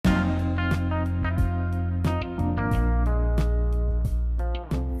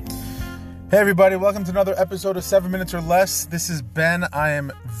Hey everybody, welcome to another episode of 7 Minutes or Less. This is Ben. I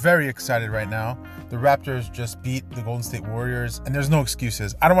am very excited right now. The Raptors just beat the Golden State Warriors, and there's no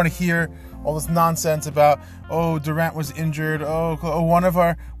excuses. I don't want to hear all this nonsense about, Durant was injured, one of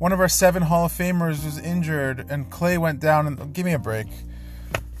our 7 Hall of Famers was injured, and Clay went down, and give me a break.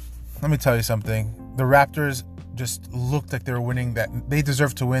 Let me tell you something. The Raptors just looked like they were winning, that they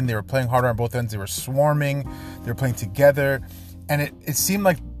deserved to win. They were playing harder on both ends. They were swarming. They were playing together, and it seemed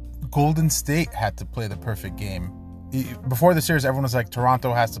like Golden State had to play the perfect game. Before the series, everyone was like,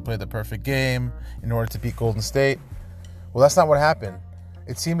 Toronto has to play the perfect game in order to beat Golden State. Well, that's not what happened.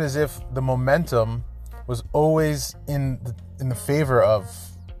 It seemed as if the momentum was always in the favor of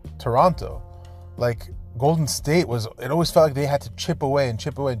Toronto. Like, Golden State it always felt like they had to chip away.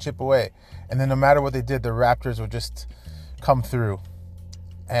 And then no matter what they did, the Raptors would just come through.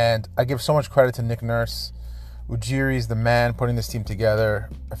 And I give so much credit to Nick Nurse. Ujiri's the man putting this team together.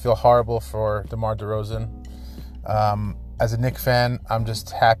 I feel horrible for DeMar DeRozan. As a Knicks fan, I'm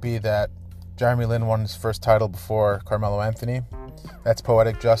just happy that Jeremy Lin won his first title before Carmelo Anthony. That's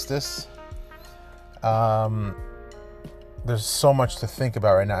poetic justice. There's so much to think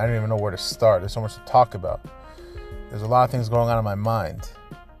about right now. I don't even know where to start. There's so much to talk about. There's a lot of things going on in my mind.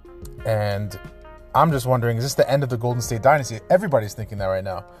 And I'm just wondering, is this the end of the Golden State dynasty? Everybody's thinking that right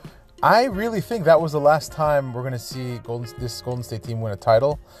now. I really think that was the last time we're going to see this Golden State team win a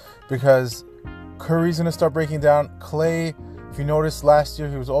title, because Curry's going to start breaking down. Clay, if you noticed last year,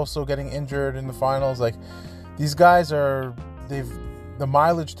 he was also getting injured in the finals. Like, these guys the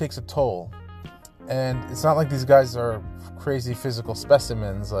mileage takes a toll. And it's not like these guys are crazy physical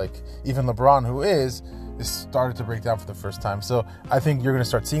specimens. Like, even LeBron, who is started to break down for the first time. So I think you're going to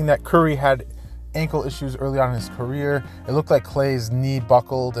start seeing that. Curry had ankle issues early on in his career. It looked like Clay's knee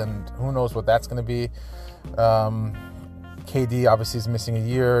buckled, and who knows what that's going to be. KD obviously is missing a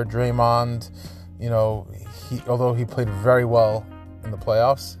year. Draymond, although he played very well in the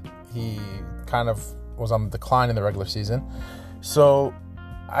playoffs, he kind of was on the decline in the regular season. So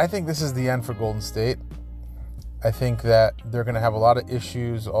I think this is the end for Golden State. I think that they're going to have a lot of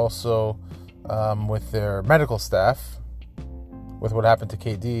issues also with their medical staff. With what happened to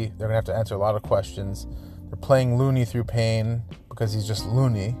KD, they're going to have to answer a lot of questions. They're playing Looney through pain because he's just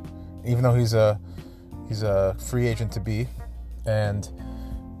Looney, even though he's a free agent to be. And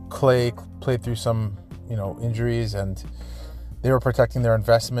Clay played through some, injuries, and they were protecting their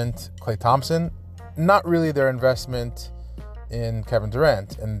investment, Klay Thompson, not really their investment in Kevin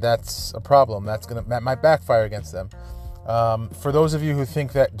Durant, and that's a problem. That might backfire against them. For those of you who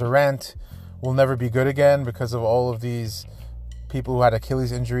think that Durant will never be good again because of all of these people who had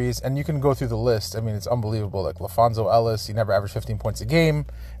Achilles injuries, and you can go through the list. I mean, it's unbelievable. Like LaFonso Ellis, he never averaged 15 points a game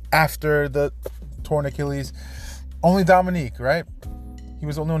after the torn Achilles. Only Dominique, right? He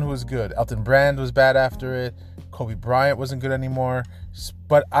was the only one who was good. Elton Brand was bad after it. Kobe Bryant wasn't good anymore.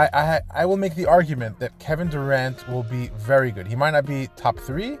 But I will make the argument that Kevin Durant will be very good. He might not be top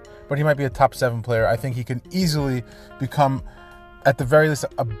 3, but he might be a top 7 player. I think he can easily become, at the very least,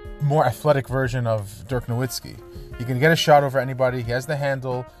 a more athletic version of Dirk Nowitzki. He can get a shot over anybody. He has the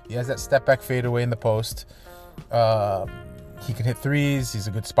handle. He has that step-back fadeaway in the post. He can hit threes. He's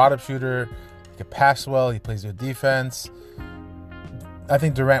a good spot-up shooter. He can pass well. He plays good defense. I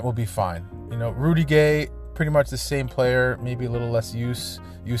think Durant will be fine. Rudy Gay, pretty much the same player, maybe a little less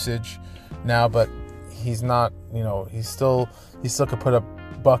usage now, but he's not, he still could put up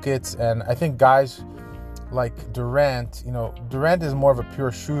buckets. And I think guys like Durant, Durant is more of a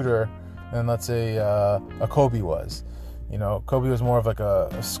pure shooter than, let's say, a Kobe was. Kobe was more of like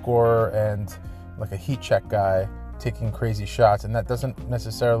a scorer and like a heat check guy taking crazy shots, and that doesn't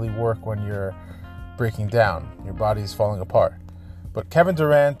necessarily work when you're breaking down. Your body's falling apart. But Kevin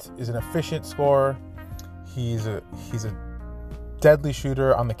Durant is an efficient scorer. He's a deadly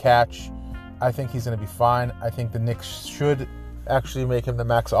shooter on the catch. I think he's going to be fine. I think the Knicks should actually make him the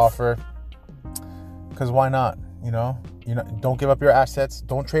max offer, because why not? Don't give up your assets.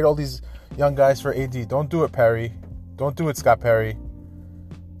 Don't trade all these young guys for AD. Don't do it, Perry. Don't do it, Scott Perry.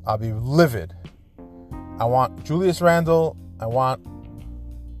 I'll be livid. I want Julius Randle. I want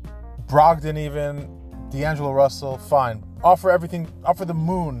Brogdon even. D'Angelo Russell. Fine. Offer everything. Offer the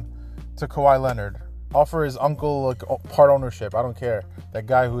moon to Kawhi Leonard. Offer his uncle part ownership. I don't care. That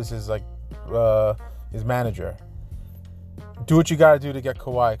guy who's his manager. Do what you got to do to get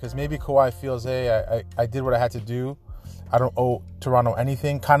Kawhi, because maybe Kawhi feels, hey, I did what I had to do. I don't owe Toronto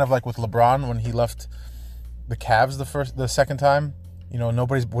anything. Kind of like with LeBron when he left the Cavs the second time.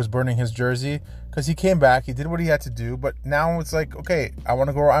 Nobody was burning his jersey because he came back. He did what he had to do. But now it's like, okay, I want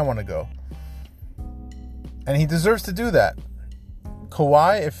to go where I want to go. And he deserves to do that.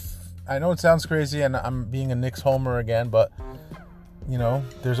 Kawhi, I know it sounds crazy and I'm being a Knicks homer again, but,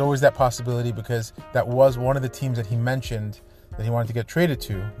 there's always that possibility because that was one of the teams that he mentioned that he wanted to get traded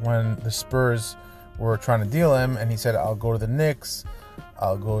to when the Spurs were trying to deal him, and he said, I'll go to the Knicks,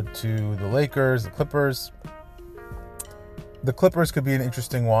 I'll go to the Lakers, the Clippers. The Clippers could be an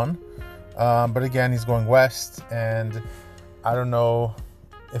interesting one, but again, he's going west, and I don't know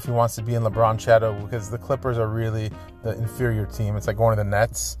if he wants to be in LeBron's shadow because the Clippers are really the inferior team. It's like going to the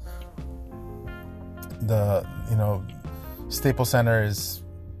Nets. Staples Center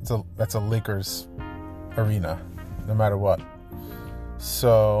that's a Lakers arena, no matter what.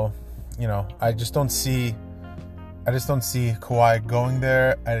 So, I just don't see Kawhi going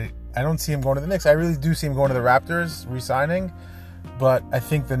there. I don't see him going to the Knicks. I really do see him going to the Raptors, re-signing, but I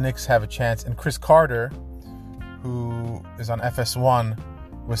think the Knicks have a chance. And Chris Carter, who is on FS1,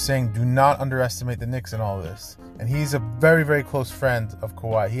 was saying, do not underestimate the Knicks in all this. And he's a very, very close friend of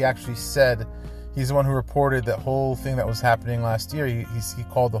Kawhi. He actually said, he's the one who reported that whole thing that was happening last year. He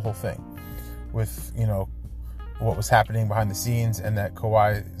called the whole thing with, what was happening behind the scenes and that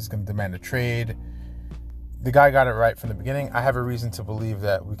Kawhi is going to demand a trade. The guy got it right from the beginning. I have a reason to believe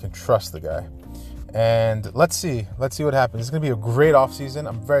that we can trust the guy. And let's see what happens. It's going to be a great offseason.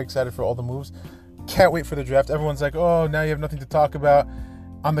 I'm very excited for all the moves. Can't wait for the draft. Everyone's like, oh, now you have nothing to talk about.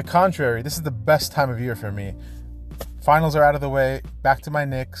 On the contrary, this is the best time of year for me. Finals are out of the way. Back to my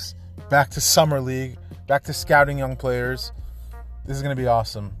Knicks. Back to Summer League. Back to scouting young players. This is going to be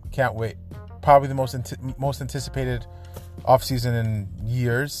awesome. Can't wait. Probably the most anticipated offseason in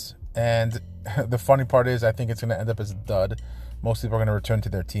years. And the funny part is I think it's going to end up as a dud. Most people are going to return to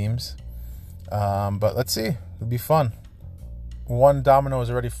their teams. But let's see. It'll be fun. One domino has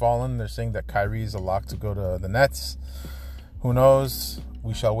already fallen. They're saying that Kyrie is a lock to go to the Nets. Who knows?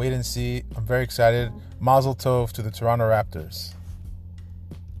 We shall wait and see. I'm very excited. Mazel tov to the Toronto Raptors.